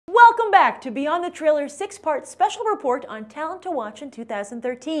Welcome back to Beyond the Trailer's 6-part special report on talent to watch in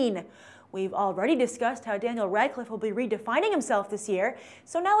 2013. We've already discussed how Daniel Radcliffe will be redefining himself this year,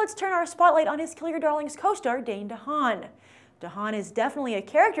 so now let's turn our spotlight on his Kill Your Darlings co-star Dane DeHaan. DeHaan is definitely a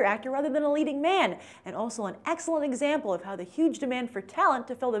character actor rather than a leading man, and also an excellent example of how the huge demand for talent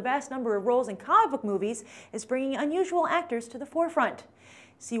to fill the vast number of roles in comic book movies is bringing unusual actors to the forefront.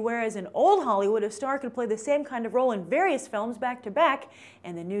 See, whereas in old Hollywood, a star could play the same kind of role in various films back to back,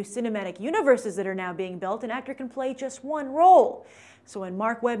 and the new cinematic universes that are now being built, an actor can play just one role. So when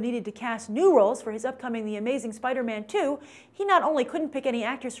Mark Webb needed to cast new roles for his upcoming The Amazing Spider-Man 2, he not only couldn't pick any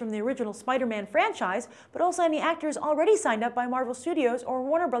actors from the original Spider-Man franchise, but also any actors already signed up by Marvel Studios or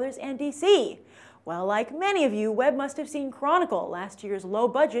Warner Brothers and DC. Well, like many of you, Webb must have seen Chronicle, last year's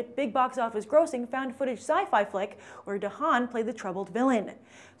low-budget, big box office grossing found-footage sci-fi flick where DeHaan played the troubled villain.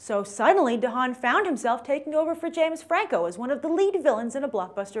 So suddenly, DeHaan found himself taking over for James Franco as one of the lead villains in a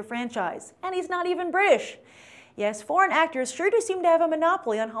blockbuster franchise. And he's not even British. Yes, foreign actors sure do seem to have a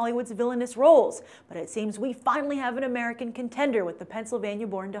monopoly on Hollywood's villainous roles, but it seems we finally have an American contender with the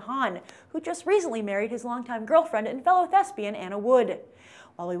Pennsylvania-born DeHaan, who just recently married his longtime girlfriend and fellow thespian Anna Wood.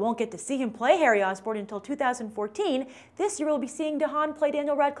 While we won't get to see him play Harry Osborn until 2014, this year we'll be seeing DeHaan play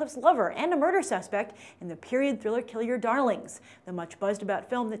Daniel Radcliffe's lover and a murder suspect in the period thriller Kill Your Darlings, the much buzzed-about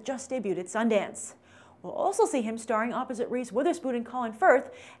film that just debuted at Sundance. We'll also see him starring opposite Reese Witherspoon and Colin Firth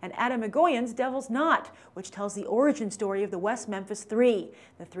and Adam Egoyan's Devil's Knot, which tells the origin story of the West Memphis Three,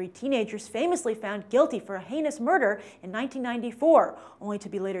 the three teenagers famously found guilty for a heinous murder in 1994, only to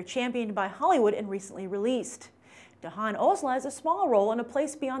be later championed by Hollywood and recently released. DeHaan also has a small role in A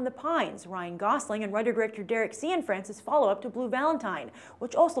Place Beyond the Pines, Ryan Gosling and writer-director Derek Cianfrance's follow-up to Blue Valentine,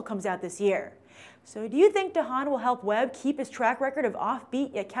 which also comes out this year. So do you think DeHaan will help Webb keep his track record of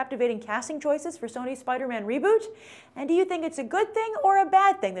offbeat yet captivating casting choices for Sony's Spider-Man reboot? And do you think it's a good thing or a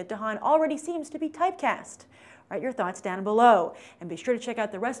bad thing that DeHaan already seems to be typecast? Write your thoughts down below, and be sure to check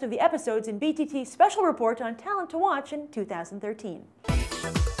out the rest of the episodes in BTT's special report on talent to watch in 2013.